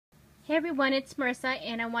Hey everyone, it's Marissa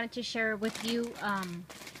and I wanted to share with you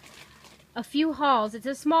a few hauls. It's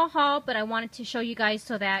a small haul, but I wanted to show you guys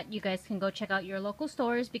so that you guys can go check out your local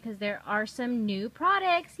stores because there are some new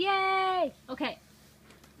products. Yay! Okay,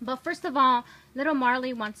 but first of all, little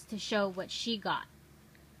Marley wants to show what she got.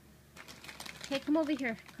 Okay, come over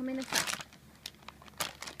here. Come in the front.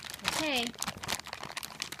 Okay.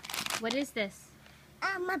 What is this?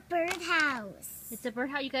 A birdhouse. It's a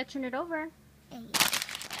birdhouse. You gotta turn it over.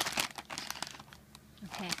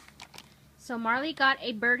 Okay, so Marley got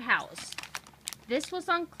a birdhouse. This was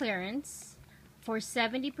on clearance for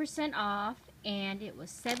 70% off, and it was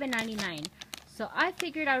 $7.99. So I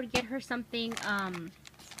figured I would get her something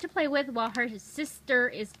to play with while her sister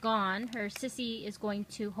is gone. Her sissy is going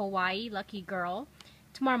to Hawaii, lucky girl,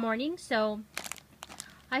 tomorrow morning. So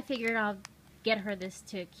I figured I'll get her this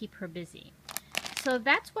to keep her busy. So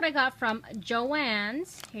that's what I got from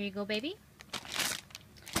Joann's. Here you go, baby.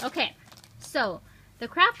 Okay, so the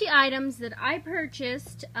crafty items that I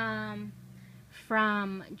purchased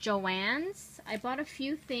from Joann's, I bought a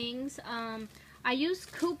few things. I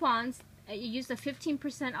used coupons. I used a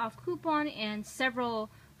 15% off coupon and several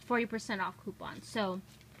 40% off coupons. So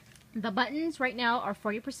the buttons right now are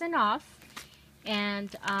 40% off,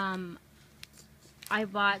 and I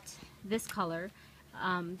bought this color.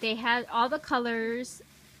 They had all the colors,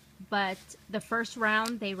 but the first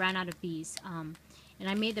round they ran out of these. And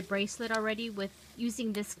I made the bracelet already with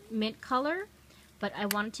using this mint color, but I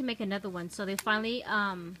wanted to make another one. So they finally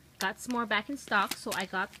got some more back in stock. So I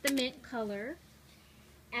got the mint color.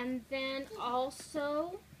 And then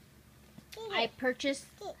also I purchased,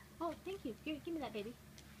 oh, thank you. Give me that, baby.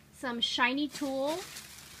 Some shiny tulle.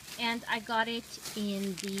 And I got it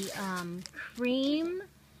in the cream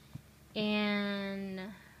and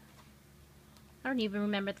I don't even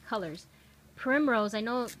remember the colors. Primrose. I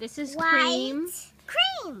know this is cream.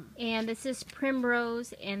 And this is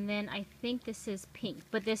primrose, and then I think this is pink.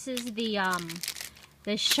 But this is the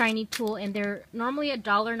shiny tulle, and they're normally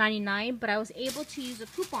 $1.99, but I was able to use a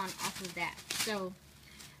coupon off of that. So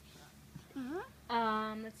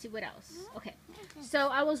let's see what else. Okay, so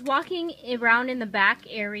I was walking around in the back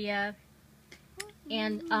area,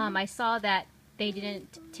 and I saw that they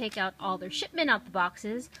didn't take out all their shipment out the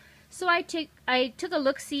boxes. So I took a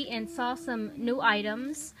look-see and saw some new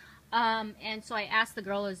items. And so I asked the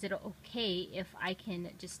girl, is it okay if I can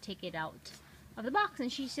just take it out of the box? And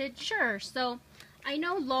she said, sure. So I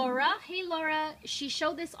know Laura. Hey, Laura. She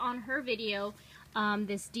showed this on her video,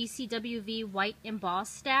 this DCWV white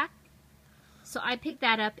embossed stack. So I picked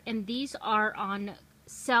that up, and these are on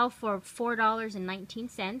sale for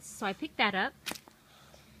 $4.19. So I picked that up.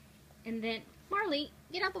 And then, Marley,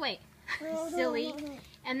 get out the way. Silly.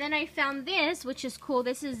 And then I found this, which is cool.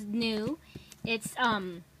 This is new. It's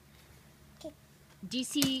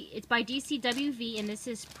it's by DCWV, and this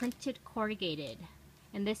is printed corrugated,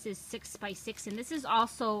 and this is 6x6, and this is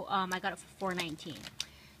also I got it for $4.19.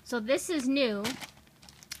 So this is new,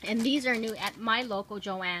 and these are new at my local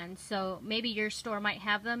Joann's. So maybe your store might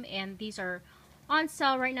have them, and these are on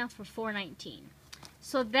sale right now for $4.19.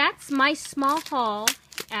 So that's my small haul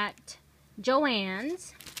at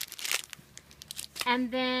Joann's.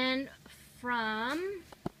 And then from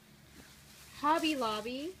Hobby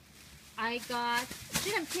Lobby, I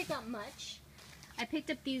didn't pick up much. I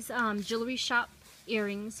picked up these jewelry shop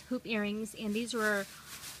earrings, hoop earrings, and these were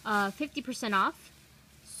 50% off.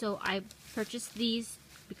 So I purchased these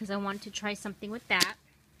because I wanted to try something with that.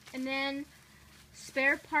 And then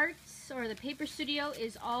spare parts, or the paper studio,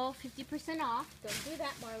 is all 50% off. Don't do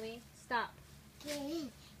that, Marley. Stop.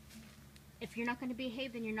 If you're not going to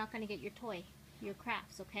behave, then you're not going to get your toy, your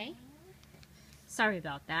crafts, okay? Sorry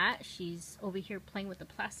about that. She's over here playing with the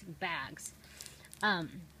plastic bags.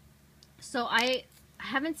 So I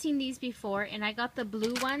haven't seen these before, and I got the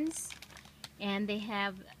blue ones, and they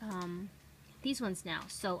have these ones now.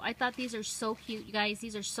 So I thought these are so cute, you guys.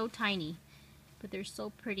 These are so tiny, but they're so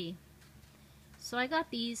pretty. So I got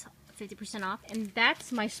these 50% off, and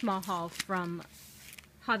that's my small haul from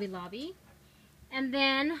Hobby Lobby. And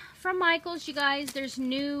then from Michael's, you guys, there's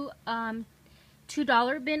new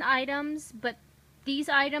 $2 bin items, but these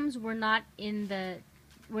items were not in the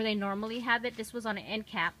where they normally have it. This was on an end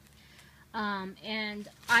cap, and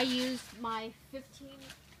I used my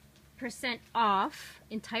 15% off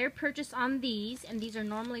entire purchase on these, and these are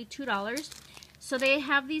normally $2. So they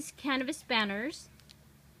have these canvas banners,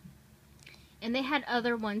 and they had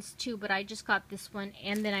other ones too, but I just got this one,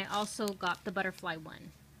 and then I also got the butterfly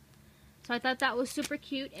one. So I thought that was super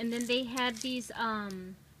cute. And then they had these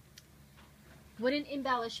wooden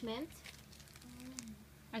embellishment.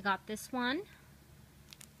 I got this one.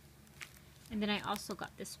 And then I also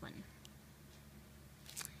got this one.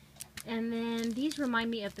 And then these remind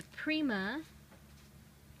me of the Prima.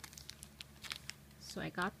 So I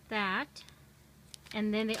got that.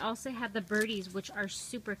 And then they also have the birdies, which are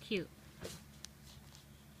super cute.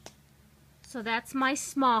 So that's my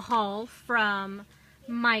small haul from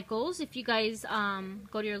Michael's. If you guys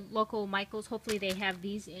go to your local Michael's, hopefully they have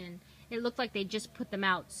these in. It looked like they just put them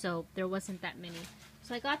out, so there wasn't that many.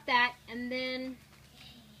 So I got that, and then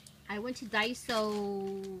I went to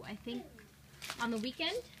Daiso, I think, on the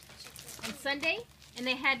weekend, on Sunday, and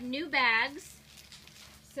they had new bags.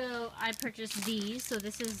 So I purchased these. So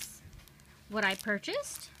this is what I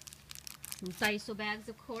purchased. Daiso bags,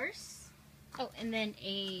 of course. Oh, and then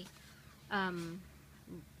a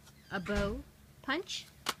bow punch.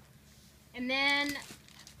 And then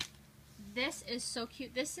this is so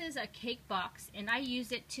cute. This is a cake box, and I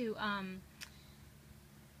use it to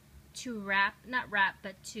wrap, not wrap,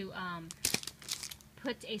 but to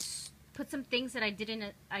put some things that I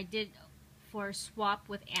did for a swap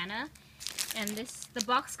with Anna. And the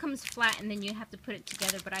box comes flat, and then you have to put it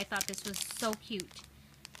together. But I thought this was so cute.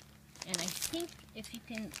 And I think if you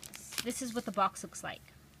can, this is what the box looks like.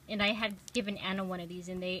 And I had given Anna one of these,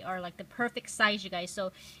 and they are like the perfect size, you guys.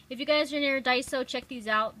 So if you guys are near Daiso, check these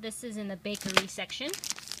out. This is in the bakery section.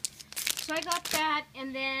 So I got that,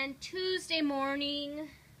 and then Tuesday morning,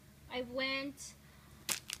 I went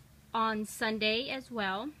on Sunday as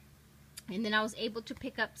well. And then I was able to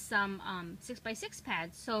pick up some 6x6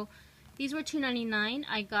 pads. So these were $2.99.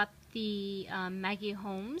 I got the Maggie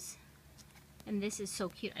Holmes, and this is so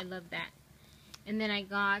cute. I love that. And then I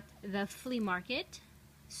got the Flea Market.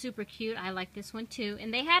 Super cute. I like this one too.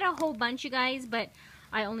 And they had a whole bunch, you guys, but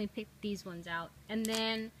I only picked these ones out. And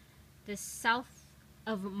then the South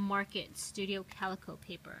of Market Studio Calico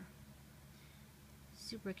paper.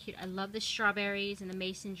 Super cute. I love the strawberries and the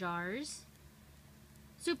mason jars.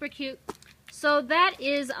 Super cute. So that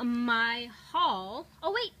is my haul.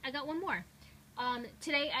 Oh wait, I got one more.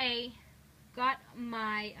 Today I got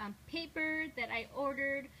my paper that I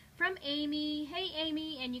ordered from Amy. Hey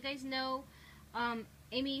Amy, and you guys know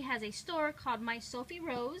Amy has a store called My Sophie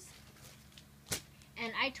Rose,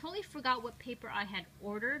 and I totally forgot what paper I had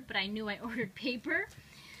ordered, but I knew I ordered paper.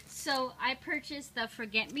 So I purchased the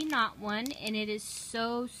Forget Me Not one, and it is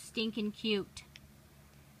so stinking cute.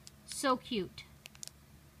 So cute.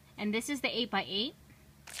 And this is the 8x8.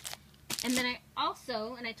 And then I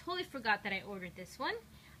also, and I totally forgot that I ordered this one,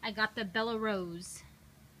 I got the Bella Rose.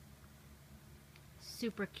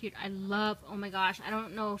 Super cute. I love, oh my gosh, I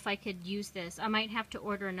don't know if I could use this. I might have to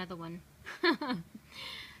order another one.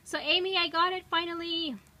 So Amy, I got it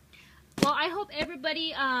finally. Well, I hope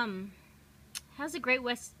everybody has a great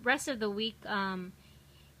rest of the week.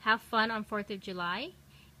 Have fun on 4th of July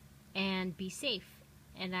and be safe.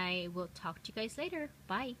 And I will talk to you guys later.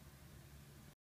 Bye.